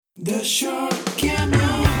The short cameo.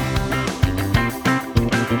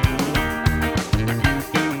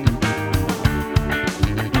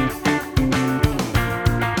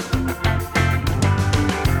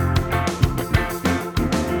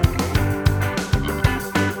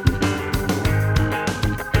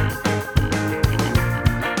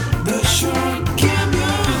 The short cameo.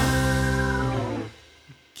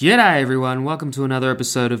 G'day everyone, welcome to another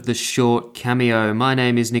episode of The Short Cameo. My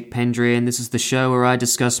name is Nick Pendry and this is the show where I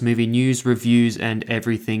discuss movie news, reviews and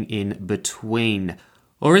everything in between.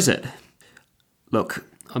 Or is it? Look,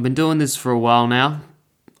 I've been doing this for a while now,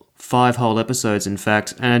 5 whole episodes in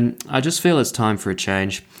fact, and I just feel it's time for a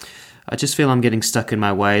change. I just feel I'm getting stuck in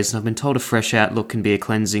my ways and I've been told a fresh outlook can be a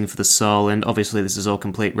cleansing for the soul, and obviously this is all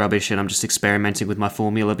complete rubbish and I'm just experimenting with my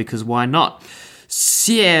formula because why not?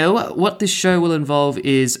 So, what this show will involve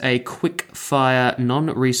is a quick-fire,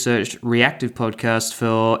 non-researched, reactive podcast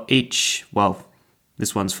for each, well,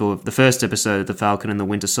 this one's for the first episode of the Falcon and the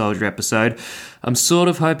Winter Soldier episode. I'm sort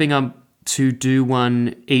of hoping to do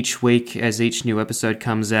one each week as each new episode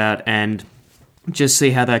comes out and just see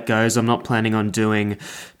how that goes. I'm not planning on doing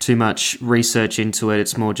too much research into it.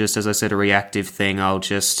 It's more just, as I said, a reactive thing. I'll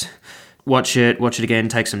just watch it again,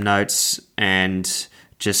 take some notes, and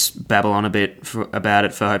just babble on a bit about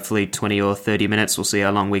it for hopefully 20 or 30 minutes. We'll see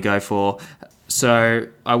how long we go for. So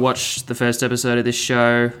I watched the first episode of this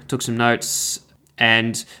show, took some notes,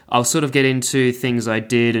 and I'll sort of get into things I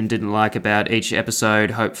did and didn't like about each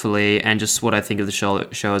episode, hopefully, and just what I think of the show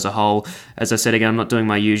as a whole. As I said again, I'm not doing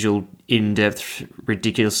my usual in-depth,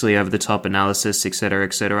 ridiculously over-the-top analysis, etc.,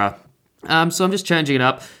 etc. So I'm just changing it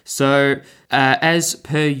up. So, as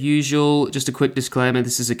per usual, just a quick disclaimer,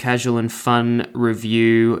 this is a casual and fun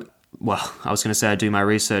review. Well, I was going to say I do my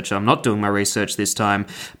research. I'm not doing my research this time,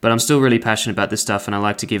 but I'm still really passionate about this stuff and I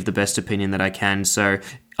like to give the best opinion that I can. So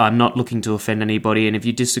I'm not looking to offend anybody, and if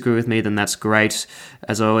you disagree with me, then that's great.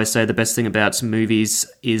 As I always say, the best thing about movies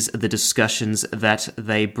is the discussions that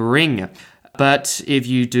they bring. But if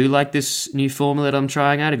you do like this new formula that I'm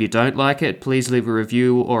trying out, if you don't like it, please leave a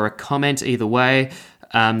review or a comment either way.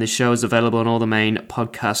 This show is available on all the main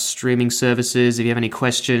podcast streaming services. If you have any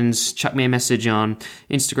questions, chuck me a message on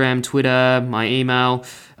Instagram, Twitter, my email.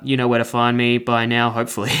 You know where to find me by now,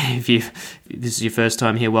 hopefully. If this is your first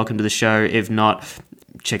time here, welcome to the show. If not,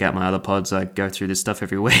 check out my other pods. I go through this stuff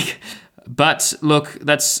every week. But look,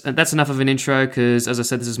 that's enough of an intro because, as I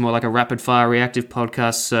said, this is more like a rapid-fire reactive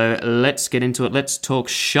podcast, so let's get into it. Let's talk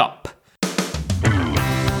shop.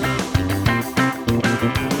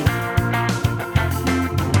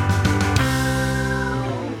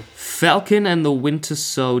 Falcon and the Winter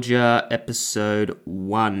Soldier, Episode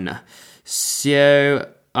 1. So,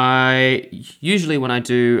 usually when I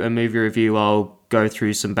do a movie review, I'll go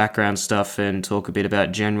through some background stuff and talk a bit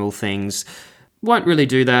about general things. Won't really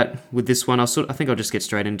do that with this one. I think I'll just get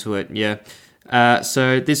straight into it, yeah.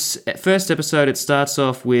 So this first episode, it starts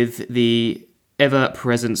off with the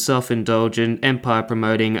ever-present, self-indulgent,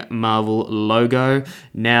 empire-promoting Marvel logo,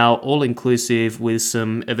 now all-inclusive with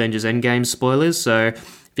some Avengers Endgame spoilers. So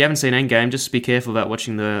if you haven't seen Endgame, just be careful about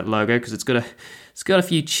watching the logo because it's got a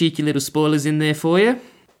few cheeky little spoilers in there for you.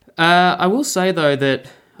 I will say, though, that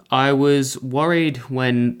I was worried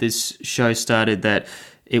when this show started that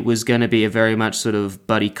it was going to be a very much sort of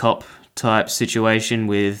buddy cop type situation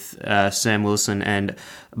with Sam Wilson and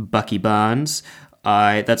Bucky Barnes.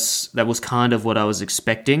 That was kind of what I was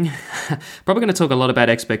expecting. Probably going to talk a lot about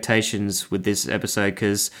expectations with this episode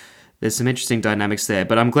because there's some interesting dynamics there.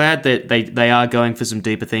 But I'm glad that they are going for some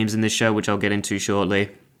deeper themes in this show, which I'll get into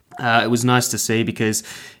shortly. It was nice to see because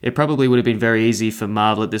it probably would have been very easy for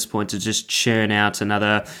Marvel at this point to just churn out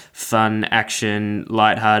another fun, action,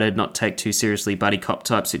 lighthearted, not take too seriously buddy cop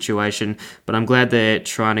type situation. But I'm glad they're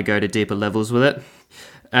trying to go to deeper levels with it.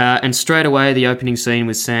 And straight away, the opening scene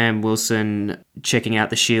with Sam Wilson checking out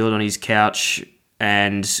the shield on his couch,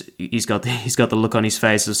 and he's got the look on his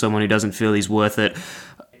face of someone who doesn't feel he's worth it.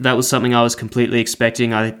 That was something I was completely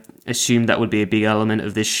expecting. I assumed that would be a big element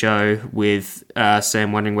of this show, with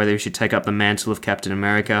Sam wondering whether he should take up the mantle of Captain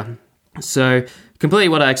America. So, completely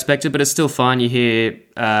what I expected, but it's still fine. You hear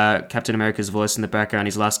Captain America's voice in the background,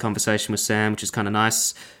 his last conversation with Sam, which is kind of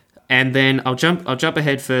nice. And then I'll jump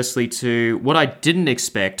ahead firstly to what I didn't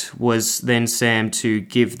expect was then Sam to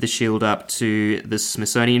give the shield up to the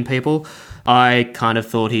Smithsonian people. I kind of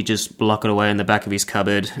thought he'd just lock it away in the back of his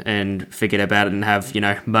cupboard and forget about it and have,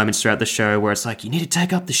 moments throughout the show where it's like, you need to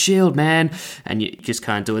take up the shield, man. And you just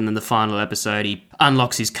can't do it. And then the final episode, he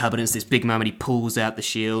unlocks his cupboard and it's this big moment, he pulls out the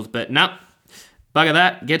shield. But no, bugger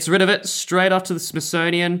that, gets rid of it, straight off to the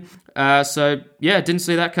Smithsonian. So, yeah, didn't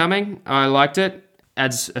see that coming. I liked it.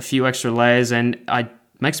 Adds a few extra layers, and I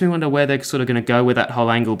makes me wonder where they're sort of going to go with that whole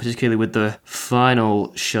angle, particularly with the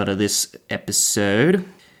final shot of this episode.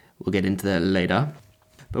 We'll get into that later.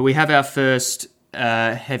 But we have our first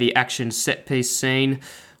heavy action set piece scene.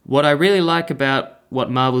 What I really like about what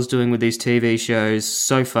Marvel's doing with these TV shows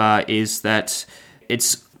so far is that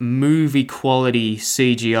it's movie quality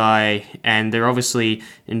CGI, and they're obviously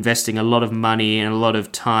investing a lot of money and a lot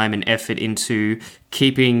of time and effort into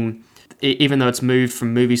keeping, even though it's moved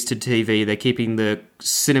from movies to TV, they're keeping the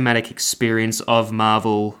cinematic experience of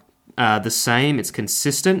Marvel the same. It's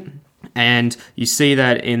consistent. And you see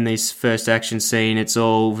that in this first action scene. It's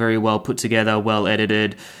all very well put together, well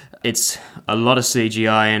edited. It's a lot of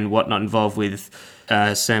CGI and whatnot involved with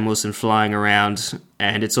Sam Wilson flying around,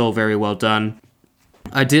 and it's all very well done.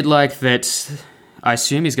 I did like that, I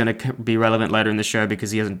assume he's going to be relevant later in the show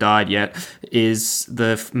because he hasn't died yet, is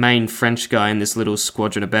the main French guy in this little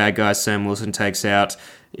squadron of bad guys Sam Wilson takes out.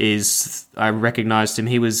 I recognized him.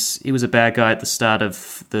 He was a bad guy at the start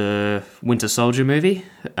of the Winter Soldier movie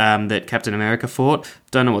that Captain America fought.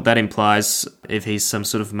 Don't know what that implies, if he's some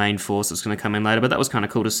sort of main force that's going to come in later, but that was kind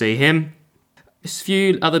of cool to see him. There's a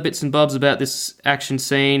few other bits and bobs about this action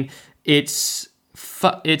scene. It's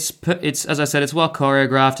as I said, it's well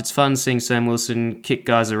choreographed. It's fun seeing Sam Wilson kick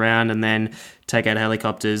guys around and then take out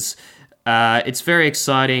helicopters. It's very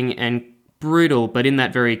exciting and brutal, but in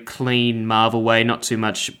that very clean Marvel way, not too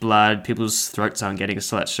much blood. People's throats aren't getting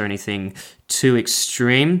slashed or anything too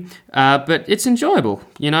extreme. But it's enjoyable,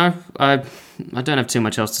 you know. I don't have too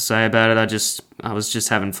much else to say about it. I was just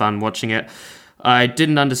having fun watching it. I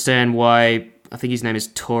didn't understand why. I think his name is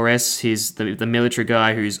Torres. He's the military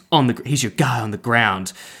guy he's your guy on the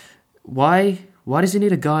ground. Why does he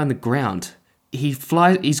need a guy on the ground?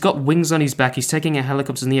 He's got wings on his back, he's taking a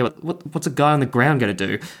helicopter in the air. What's a guy on the ground going to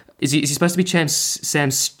do? Is he supposed to be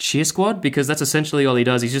Sam's cheer squad? Because that's essentially all he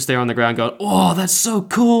does. He's just there on the ground going, oh, that's so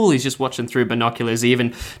cool. He's just watching through binoculars. He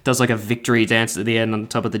even does like a victory dance at the end on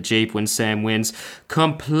top of the Jeep when Sam wins.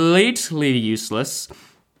 Completely useless.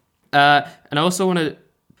 And I also want to...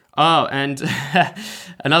 Oh, and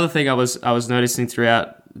another thing I was noticing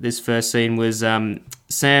throughout this first scene was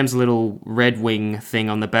Sam's little red wing thing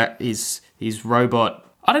on the back, his robot.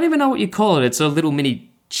 I don't even know what you call it. It's a little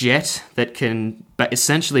mini jet that can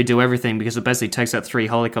essentially do everything because it basically takes out 3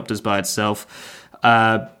 helicopters by itself.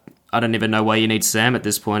 I don't even know why you need Sam at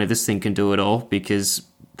this point if this thing can do it all, because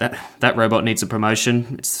that robot needs a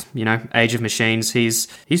promotion. It's, you know, Age of Machines. He's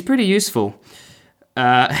pretty useful.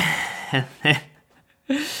 I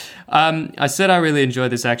said I really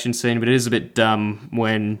enjoyed this action scene, but it is a bit dumb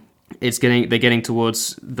when they're getting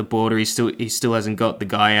towards the border. He still hasn't got the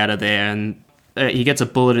guy out of there, and he gets a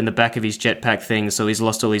bullet in the back of his jetpack thing, so he's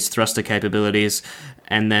lost all his thruster capabilities.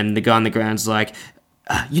 And then the guy on the ground's like,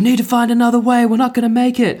 "You need to find another way. We're not going to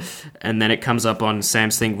make it." And then it comes up on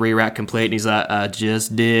Sam's thing, reroute complete, and he's like, "I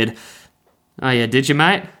just did." Oh yeah, did you,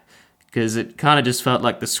 mate? Because it kind of just felt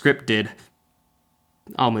like the script did.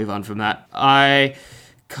 I'll move on from that. I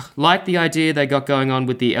like the idea they got going on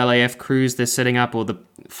with the LAF crews they're setting up, or the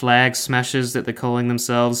flag smashers that they're calling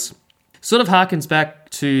themselves. Sort of harkens back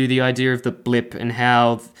to the idea of the blip, and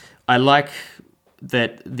how I like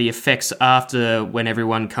that the effects after, when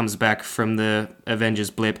everyone comes back from the Avengers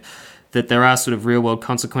blip, that there are sort of real world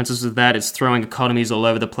consequences of that. It's throwing economies all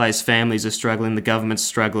over the place. Families are struggling, the government's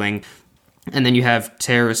struggling. And then you have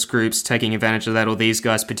terrorist groups taking advantage of that, or these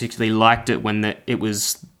guys particularly liked it when it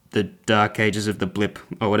was the dark ages of the blip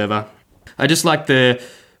or whatever. I just like the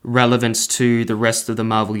relevance to the rest of the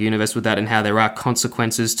Marvel universe with that, and how there are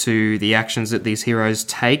consequences to the actions that these heroes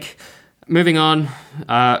take. Moving on,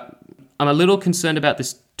 I'm a little concerned about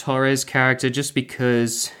this Torres character just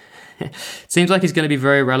because it seems like he's going to be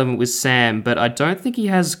very relevant with Sam, but I don't think he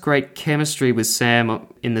has great chemistry with Sam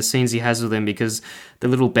in the scenes he has with him, because the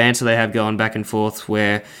little banter they have going back and forth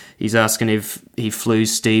where he's asking if he flew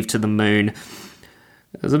Steve to the moon,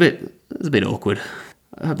 it was a bit awkward.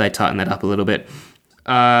 I hope they tighten that up a little bit.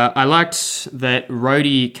 I liked that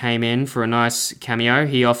Rhodey came in for a nice cameo.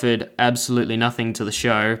 He offered absolutely nothing to the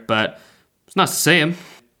show, but it's nice to see him.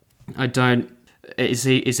 Is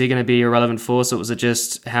he going to be a relevant force, or was it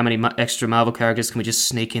just how many extra Marvel characters can we just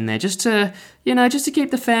sneak in there just to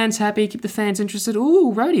keep the fans happy, keep the fans interested?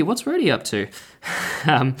 Ooh, Rhodey, what's Rhodey up to?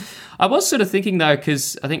 I was sort of thinking though,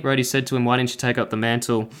 because I think Rhodey said to him, "Why didn't you take up the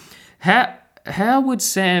mantle?" How would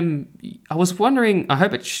Sam... I was wondering, I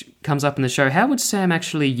hope it comes up in the show, how would Sam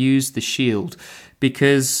actually use the shield?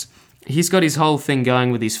 Because he's got his whole thing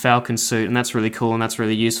going with his Falcon suit, and that's really cool and that's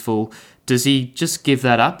really useful. Does he just give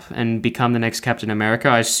that up and become the next Captain America?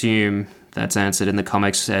 I assume that's answered in the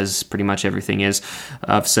comics, as pretty much everything is.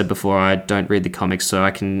 I've said before, I don't read the comics, so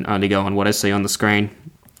I can only go on what I see on the screen.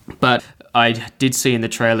 But I did see in the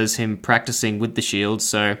trailers him practicing with the shield,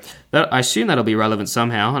 so I assume that'll be relevant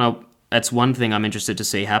somehow, and that's one thing I'm interested to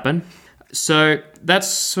see happen. So that's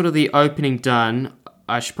sort of the opening done.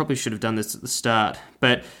 I probably should have done this at the start,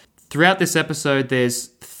 but throughout this episode, there's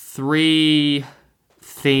three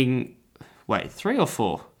or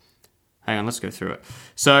four? Hang on, let's go through it.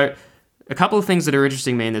 So a couple of things that are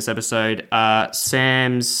interesting me in this episode are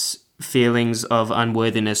Sam's feelings of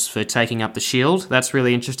unworthiness for taking up the shield. That's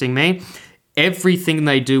really interesting me. Everything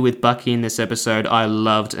they do with Bucky in this episode I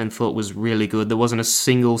loved and thought was really good. There wasn't a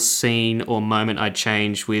single scene or moment I'd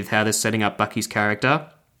change with how they're setting up Bucky's character.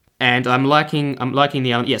 And I'm liking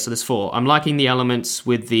the so there's four. I'm liking the elements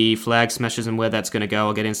with the flag smashes and where that's going to go.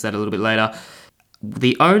 I'll get into that a little bit later.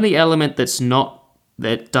 The only element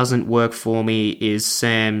that doesn't work for me is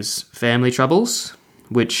Sam's family troubles,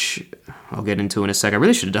 which I'll get into in a sec. I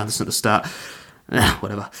really should have done this at the start.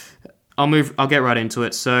 Whatever. I'll get right into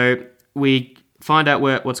it. So we find out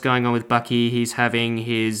what's going on with Bucky. He's having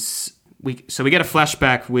we get a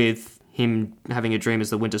flashback with him having a dream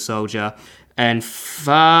as the Winter Soldier, and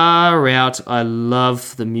far out, I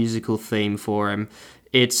love the musical theme for him.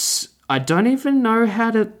 I don't even know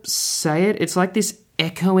how to say it. It's like this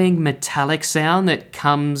echoing metallic sound that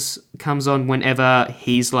comes on whenever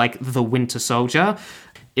he's like the Winter Soldier.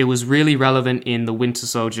 It was really relevant in the Winter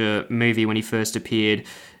Soldier movie when he first appeared.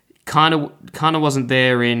 Kind of wasn't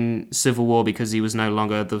there in Civil War because he was no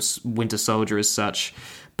longer the Winter Soldier as such.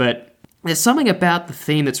 But there's something about the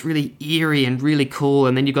theme that's really eerie and really cool.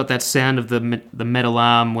 And then you've got that sound of the metal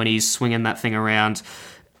arm when he's swinging that thing around.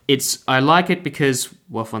 I like it because,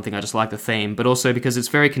 well, for one thing, I just like the theme, but also because it's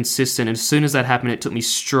very consistent. And as soon as that happened, it took me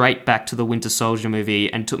straight back to the Winter Soldier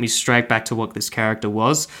movie and took me straight back to what this character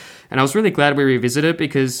was. And I was really glad we revisited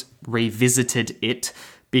it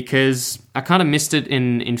because I kind of missed it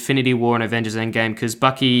in Infinity War and Avengers Endgame because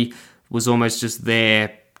Bucky was almost just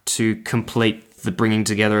there to complete the bringing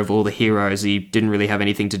together of all the heroes. He didn't really have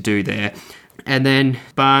anything to do there. And then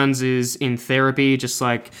Barnes is in therapy, just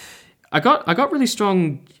like... I got really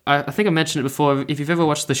strong... I think I mentioned it before. If you've ever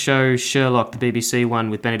watched the show Sherlock, the BBC one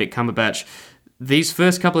with Benedict Cumberbatch, these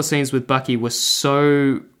first couple of scenes with Bucky were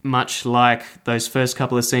so much like those first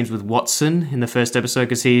couple of scenes with Watson in the first episode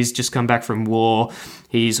because he's just come back from war.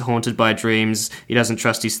 He's haunted by dreams. He doesn't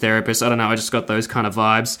trust his therapist. I don't know. I just got those kind of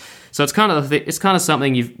vibes. So it's kind of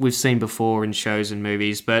something we've seen before in shows and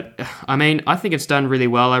movies. But I mean, I think it's done really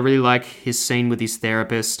well. I really like his scene with his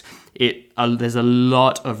therapist. There's a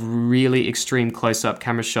lot of really extreme close-up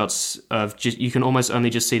camera shots of you can almost only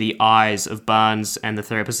just see the eyes of Barnes and the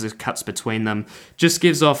therapist as it cuts between them. Just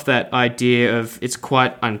gives off that idea of it's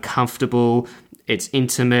quite uncomfortable, it's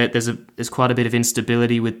intimate. There's quite a bit of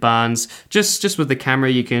instability with Barnes. Just with the camera,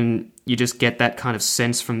 you just get that kind of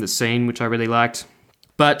sense from the scene, which I really liked.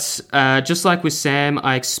 But just like with Sam,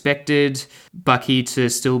 I expected Bucky to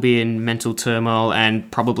still be in mental turmoil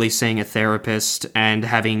and probably seeing a therapist and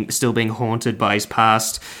still being haunted by his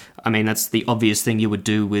past. I mean, that's the obvious thing you would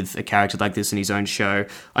do with a character like this in his own show.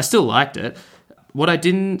 I still liked it. What I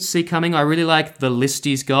didn't see coming, I really like the list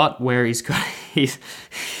he's got, where he's got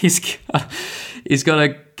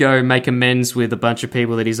to go make amends with a bunch of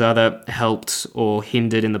people that he's either helped or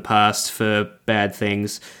hindered in the past for bad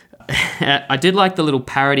things. I did like the little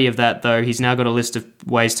parody of that, though. He's now got a list of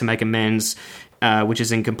ways to make amends, which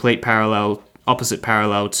is in opposite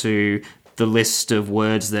parallel to the list of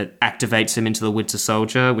words that activates him into the Winter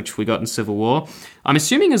Soldier, which we got in Civil War. I'm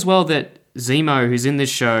assuming as well that Zemo, who's in this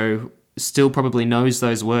show, still probably knows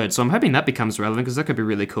those words, so I'm hoping that becomes relevant because that could be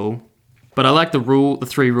really cool. But I like the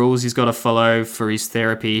 3 rules he's got to follow for his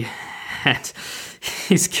therapy, and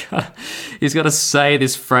he's got to say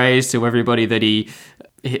this phrase to everybody that he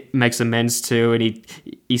makes amends to, and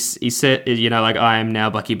he said, like, I am now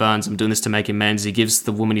Bucky Barnes, I'm doing this to make amends. He gives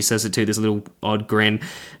the woman he says it to this little odd grin,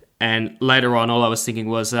 and later on all I was thinking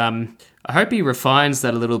was I hope he refines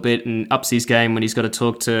that a little bit and ups his game when he's got to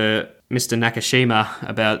talk to Mr. Nakashima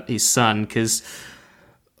about his son, because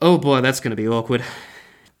oh boy, that's going to be awkward.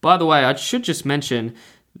 By the way, I should just mention,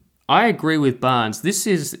 I agree with Barnes. This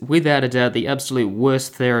is, without a doubt, the absolute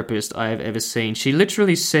worst therapist I have ever seen. She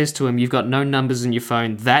literally says to him, you've got no numbers in your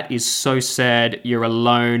phone. That is so sad. You're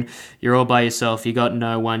alone. You're all by yourself. You got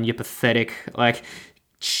no one. You're pathetic. Like,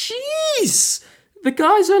 jeez! The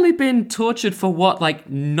guy's only been tortured for,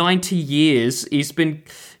 90 years?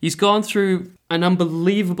 He's gone through an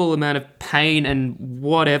unbelievable amount of pain and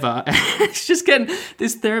whatever. It's just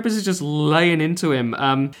this therapist is just laying into him.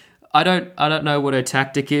 I don't know what her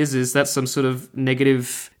tactic is. Is that some sort of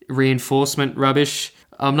negative reinforcement rubbish?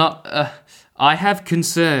 I'm not... I have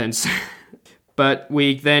concerns. But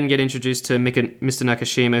we then get introduced to Mr.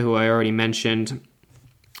 Nakashima, who I already mentioned.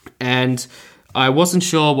 And I wasn't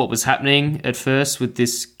sure what was happening at first with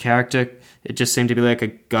this character. It just seemed to be like a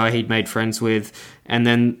guy he'd made friends with. And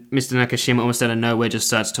then Mr. Nakashima almost out of nowhere just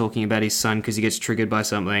starts talking about his son because he gets triggered by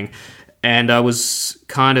something. And I was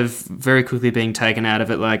kind of very quickly being taken out of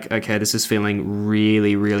it, like, okay, this is feeling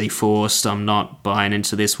really, really forced. I'm not buying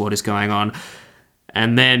into this. What is going on?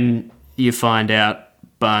 And then you find out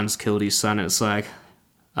Barnes killed his son, and it's like,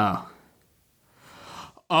 oh,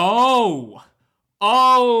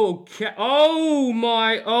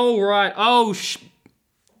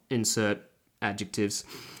 insert adjectives.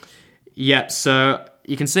 Yep, so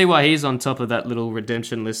you can see why he's on top of that little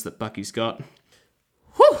redemption list that Bucky's got.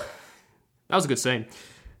 Whew! That was a good scene.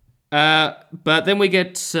 But then we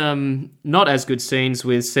get some not as good scenes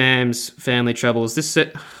with Sam's family troubles.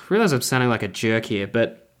 I realize I'm sounding like a jerk here,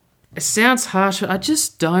 but it sounds harsh. I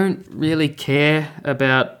just don't really care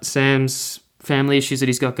about Sam's family issues that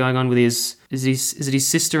he's got going on with is it his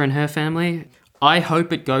sister and her family? I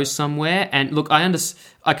hope it goes somewhere. And look,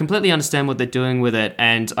 I completely understand what they're doing with it,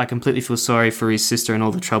 and I completely feel sorry for his sister and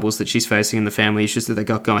all the troubles that she's facing and the family issues that they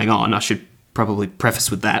got going on. I should probably preface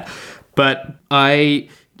with that. But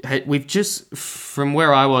we've just, from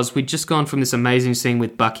where I was, we'd just gone from this amazing scene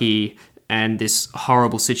with Bucky and this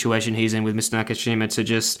horrible situation he's in with Mr. Nakashima to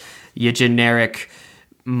just your generic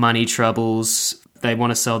money troubles. He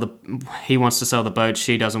wants to sell the boat.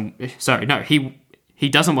 He doesn't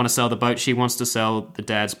want to sell the boat. She wants to sell the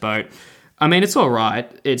dad's boat. I mean, it's all right.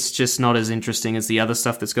 It's just not as interesting as the other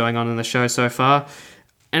stuff that's going on in the show so far.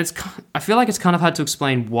 And I feel like it's kind of hard to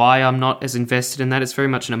explain why I'm not as invested in that. It's very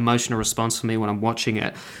much an emotional response for me when I'm watching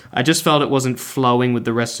it. I just felt it wasn't flowing with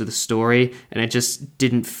the rest of the story, and it just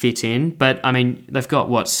didn't fit in. But, I mean, they've got,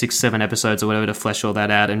 6-7 episodes or whatever to flesh all that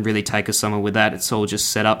out and really take us somewhere with that. It's all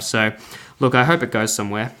just set up. So, look, I hope it goes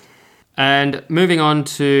somewhere. And moving on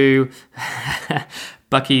to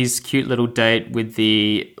Bucky's cute little date with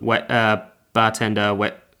the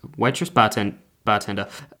bartender.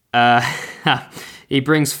 He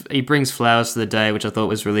brings flowers to the day, which I thought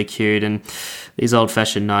was really cute. And these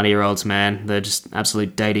old-fashioned 90-year-olds, man, they're just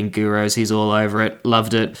absolute dating gurus. He's all over it.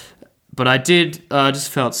 Loved it. But I just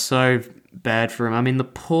felt so bad for him. I mean, the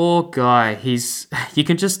poor guy, you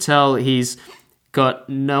can just tell he's got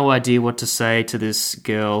no idea what to say to this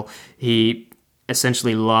girl. He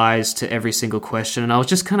essentially lies to every single question. And I was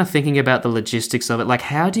just kind of thinking about the logistics of it. Like,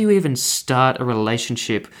 how do you even start a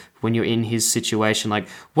relationship when you're in his situation? Like,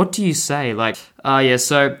 what do you say? Like,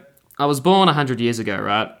 so I was born 100 years ago,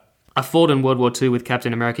 right? I fought in World War II with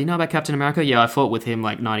Captain America. You know about Captain America? Yeah, I fought with him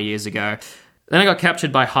 90 years ago. Then I got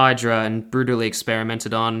captured by Hydra and brutally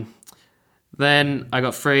experimented on. Then I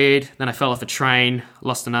got freed. Then I fell off a train,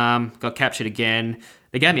 lost an arm, got captured again.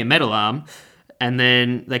 They gave me a metal arm. And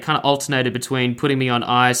then they kind of alternated between putting me on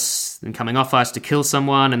ice and coming off ice to kill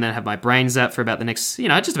someone, and then have my brain zapped for about the next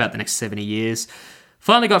 70 years.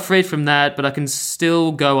 Finally got freed from that, but I can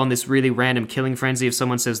still go on this really random killing frenzy if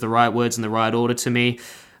someone says the right words in the right order to me.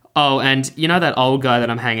 Oh, and you know that old guy that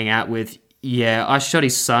I'm hanging out with? Yeah, I shot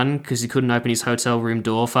his son because he couldn't open his hotel room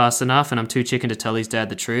door fast enough, and I'm too chicken to tell his dad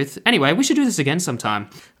the truth. Anyway, we should do this again sometime.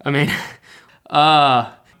 I mean,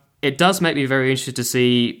 it does make me very interested to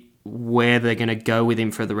see where they're going to go with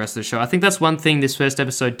him for the rest of the show. I think that's one thing this first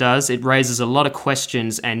episode does. It raises a lot of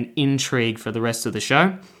questions and intrigue for the rest of the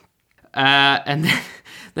show. And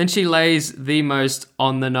then she lays the most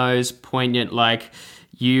on-the-nose, poignant,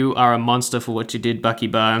 you are a monster for what you did, Bucky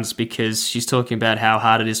Barnes, because she's talking about how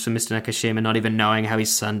hard it is for Mr. Nakashima not even knowing how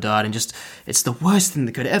his son died, and just, it's the worst thing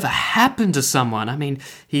that could ever happen to someone. I mean,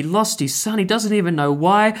 he lost his son, he doesn't even know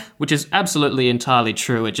why, which is absolutely entirely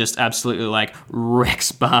true. It just absolutely,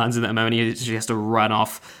 wrecks Barnes in that moment. She has to run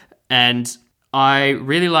off. And I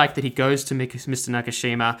really like that he goes to Mr.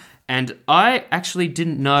 Nakashima, and I actually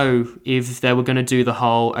didn't know if they were going to do the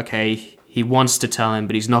whole, okay, he wants to tell him,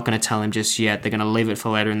 but he's not going to tell him just yet. They're going to leave it for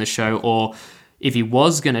later in the show. Or if he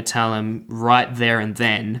was going to tell him right there and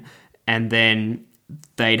then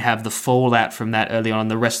they'd have the fallout from that early on.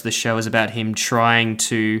 The rest of the show is about him trying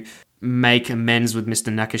to make amends with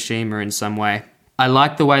Mr. Nakashima in some way. I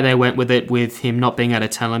like the way they went with it, with him not being able to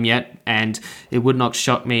tell him yet, and it would not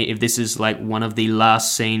shock me if this is one of the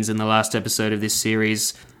last scenes in the last episode of this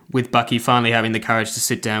series, with Bucky finally having the courage to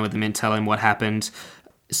sit down with him and tell him what happened.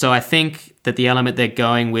 So I think that the element they're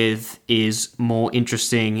going with is more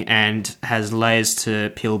interesting and has layers to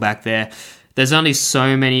peel back there. There's only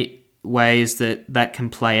so many ways that can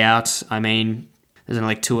play out. I mean, there's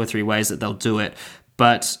only 2 or 3 ways that they'll do it.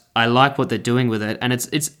 but I like what they're doing with it. And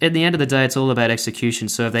it's at the end of the day, it's all about execution.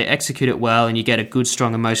 So if they execute it well and you get a good,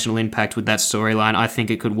 strong emotional impact with that storyline, I think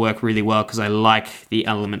it could work really well because I like the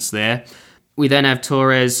elements there. We then have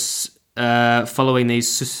Torres following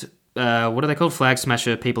these, what are they called? Flag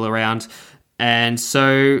Smasher people around. And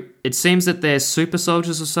so it seems that they're super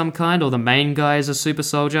soldiers of some kind, or the main guy is a super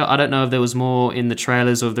soldier. I don't know if there was more in the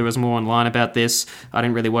trailers or if there was more online about this. I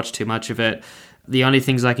didn't really watch too much of it. The only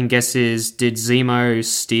things I can guess is, did Zemo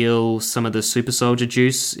steal some of the super soldier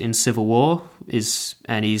juice in Civil War?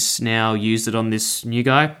 And he's now used it on this new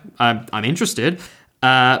guy? I'm interested.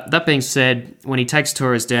 That being said, when he takes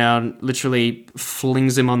Torres down, literally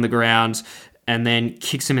flings him on the ground and then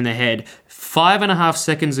kicks him in the head. 5.5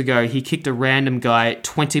 seconds ago, he kicked a random guy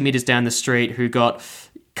 20 meters down the street who got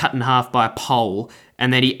cut in half by a pole,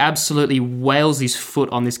 and then he absolutely wails his foot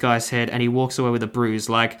on this guy's head and he walks away with a bruise.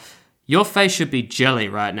 Like, your face should be jelly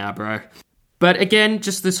right now, bro. But again,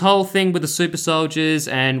 just this whole thing with the super soldiers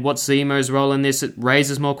and what's Zemo's role in this, it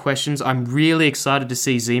raises more questions. I'm really excited to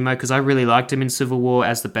see Zemo because I really liked him in Civil War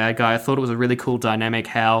as the bad guy. I thought it was a really cool dynamic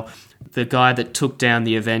how the guy that took down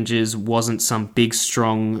the Avengers wasn't some big,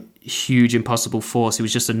 strong, huge, impossible force. He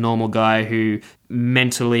was just a normal guy who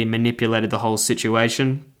mentally manipulated the whole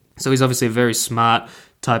situation. So he's obviously a very smart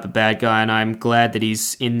type of bad guy, and I'm glad that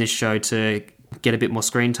he's in this show to get a bit more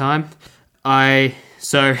screen time. I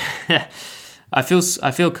feel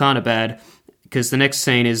kind of bad because the next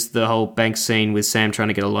scene is the whole bank scene with Sam trying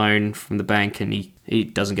to get a loan from the bank, and he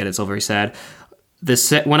doesn't get it. It's all very sad.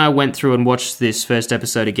 When I went through and watched this first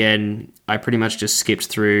episode again, I pretty much just skipped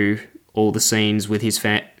through all the scenes with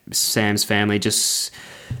Sam's family. Just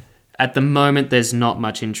at the moment, there's not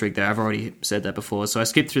much intrigue there. I've already said that before. So I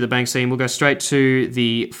skipped through the bank scene. We'll go straight to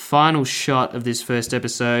the final shot of this first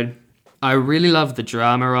episode. I really love the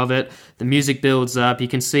drama of it. The music builds up. You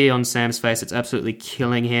can see on Sam's face it's absolutely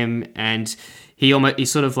killing him, and he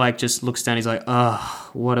sort of like just looks down. He's like,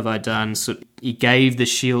 "Oh, what have I done?" So he gave the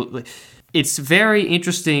shield. It's very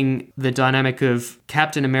interesting, the dynamic of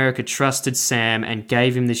Captain America trusted Sam and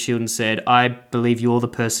gave him the shield and said, "I believe you're the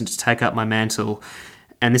person to take up my mantle."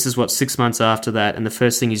 And this is 6 months after that, and the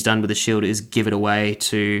first thing he's done with the shield is give it away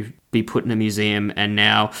to be put in a museum, and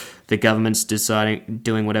now the government's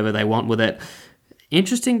doing whatever they want with it.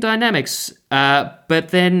 Interesting dynamics. But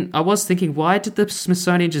then I was thinking, why did the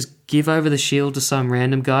Smithsonian just give over the shield to some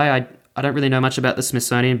random guy? I don't really know much about the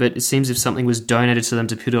Smithsonian, but it seems if something was donated to them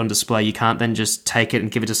to put it on display, you can't then just take it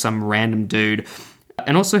and give it to some random dude.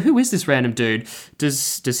 And also, who is this random dude?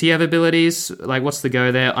 Does he have abilities? Like, what's the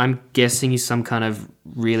go there? I'm guessing he's some kind of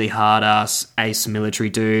really hard-ass ace military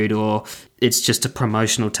dude, or it's just a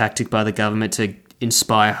promotional tactic by the government to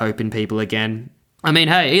inspire hope in people again. I mean,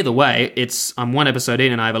 hey, either way, I'm one episode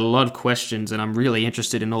in and I have a lot of questions and I'm really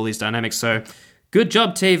interested in all these dynamics, so good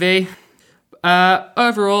job, TV.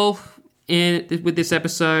 Overall, with this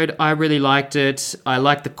episode, I really liked it. I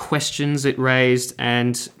liked the questions it raised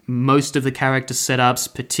and most of the character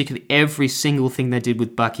setups, particularly every single thing they did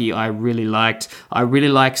with Bucky, I really liked. I really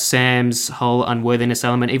like Sam's whole unworthiness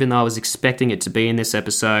element, even though I was expecting it to be in this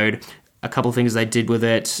episode. A couple of things they did with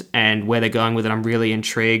it and where they're going with it, I'm really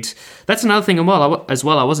intrigued. That's another thing as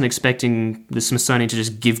well. I wasn't expecting the Smithsonian to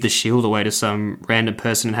just give the shield away to some random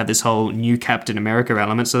person and have this whole new Captain America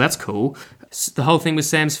element, so that's cool. The whole thing with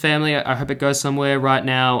Sam's family, I hope it goes somewhere. Right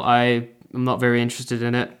now, I'm not very interested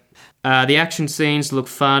in it. The action scenes look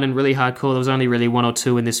fun and really hardcore. There was only really 1 or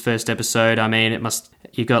 2 in this first episode. I mean,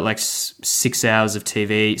 you got like 6 hours of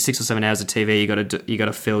TV, 6 or 7 hours of TV. You got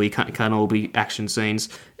to fill. You can't all be action scenes.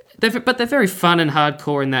 But they're very fun and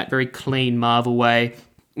hardcore in that very clean Marvel way.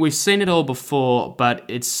 We've seen it all before, but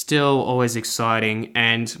it's still always exciting.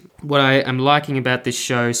 And what I am liking about this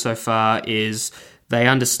show so far is they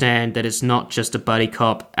understand that it's not just a buddy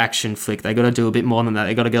cop action flick. They got to do a bit more than that.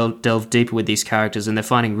 They got to go delve deeper with these characters, and they're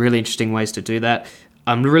finding really interesting ways to do that.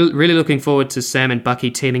 I'm really looking forward to Sam and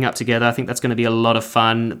Bucky teaming up together. I think that's going to be a lot of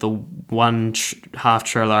fun. The one half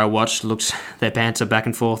trailer I watched their banter back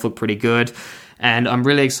and forth looked pretty good. And I'm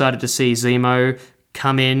really excited to see Zemo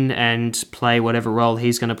come in and play whatever role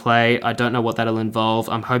he's going to play. I don't know what that'll involve.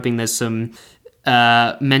 I'm hoping there's some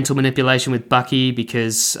mental manipulation with Bucky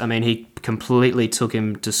because, I mean, he completely took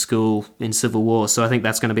him to school in Civil War. So I think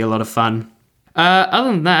that's going to be a lot of fun.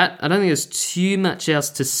 Other than that, I don't think there's too much else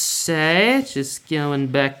to say. Just going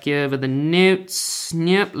back over the notes.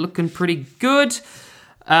 Yep, looking pretty good.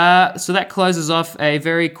 So that closes off a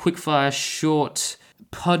very quickfire short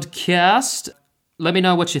podcast. Let me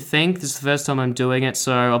know what you think. This is the first time I'm doing it,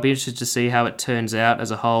 so I'll be interested to see how it turns out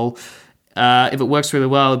as a whole. If it works really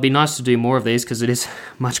well, it'd be nice to do more of these because it is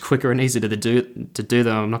much quicker and easier to do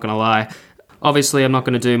them, I'm not going to lie. Obviously, I'm not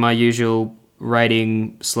going to do my usual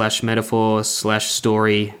rating / metaphor /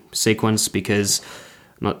 story sequence because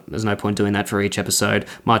there's no point doing that for each episode.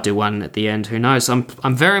 Might do one at the end, who knows.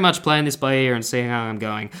 I'm very much playing this by ear and seeing how I'm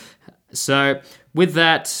going. So with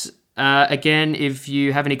that, again, if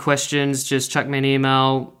you have any questions, just chuck me an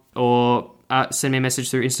email or send me a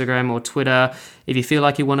message through Instagram or Twitter. If you feel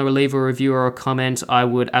like you want to leave a review or a comment, I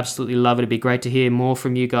would absolutely love it. It'd be great to hear more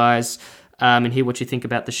from you guys and hear what you think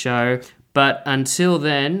about the show. But until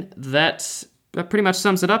then, that pretty much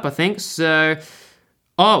sums it up, I think. So,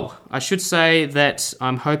 I should say that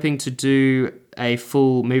I'm hoping to do a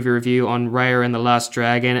full movie review on Raya and the Last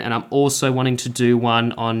Dragon, and I'm also wanting to do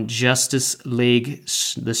one on Justice League,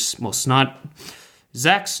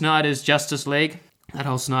 Zack Snyder's Justice League, that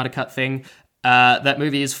whole Snyder Cut thing. That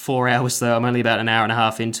movie is 4 hours, though. I'm only about an hour and a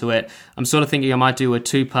half into it. I'm sort of thinking I might do a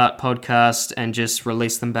 2-part podcast and just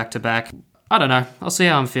release them back to back. I don't know. I'll see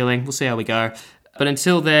how I'm feeling. We'll see how we go. But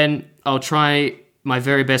until then, I'll try my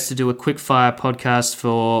very best to do a quick-fire podcast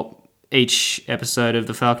for each episode of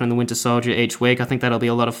The Falcon and the Winter Soldier each week. I think that'll be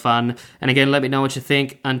a lot of fun. And again, let me know what you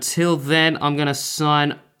think. Until then, I'm going to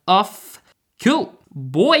sign off. Cool.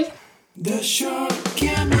 Boy. The short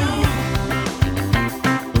cameo.